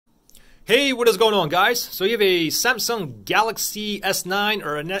Hey, what is going on, guys? So you have a Samsung Galaxy S9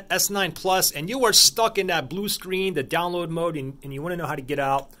 or an S9 Plus, and you are stuck in that blue screen, the download mode, and you want to know how to get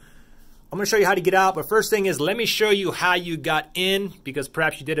out. I'm going to show you how to get out, but first thing is let me show you how you got in, because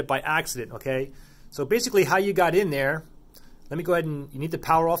perhaps you did it by accident, okay? So basically how you got in there, let me go ahead and you need to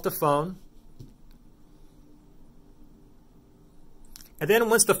power off the phone. And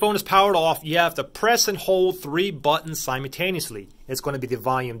then once the phone is powered off, you have to press and hold 3 buttons simultaneously. It's going to be the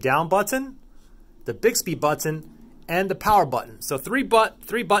volume down button, the Bixby button, and the power button. So three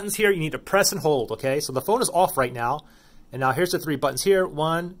buttons here you need to press and hold, okay? So the phone is off right now. And now here's the 3 buttons here.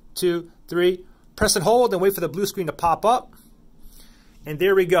 1, 2, 3. Press and hold and wait for the blue screen to pop up. And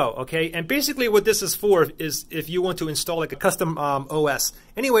there we go, okay? And basically what this is for is if you want to install like a custom OS.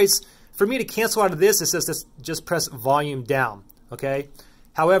 Anyways, for me to cancel out of this, it says just press volume down. Okay.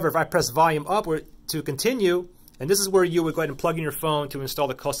 However, if I press volume up to continue, and this is where you would go ahead and plug in your phone to install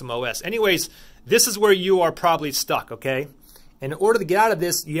the custom OS. Anyways, this is where you are probably stuck. Okay. And in order to get out of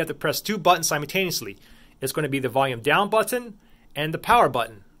this, you have to press 2 buttons simultaneously. It's going to be the volume down button and the power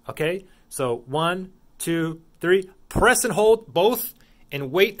button. Okay. So 1, 2, 3. Press and hold both,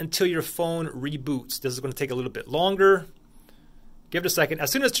 and wait until your phone reboots. This is going to take a little bit longer. Give it a second. As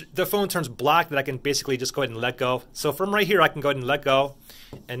soon as the phone turns black, then I can basically just go ahead and let go. So from right here, I can go ahead and let go.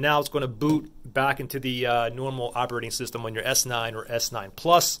 And now it's going to boot back into the normal operating system on your S9 or S9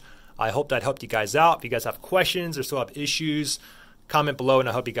 Plus. I hope that helped you guys out. If you guys have questions or still have issues, comment below and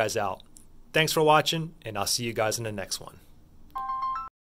I'll help you guys out. Thanks for watching, and I'll see you guys in the next one.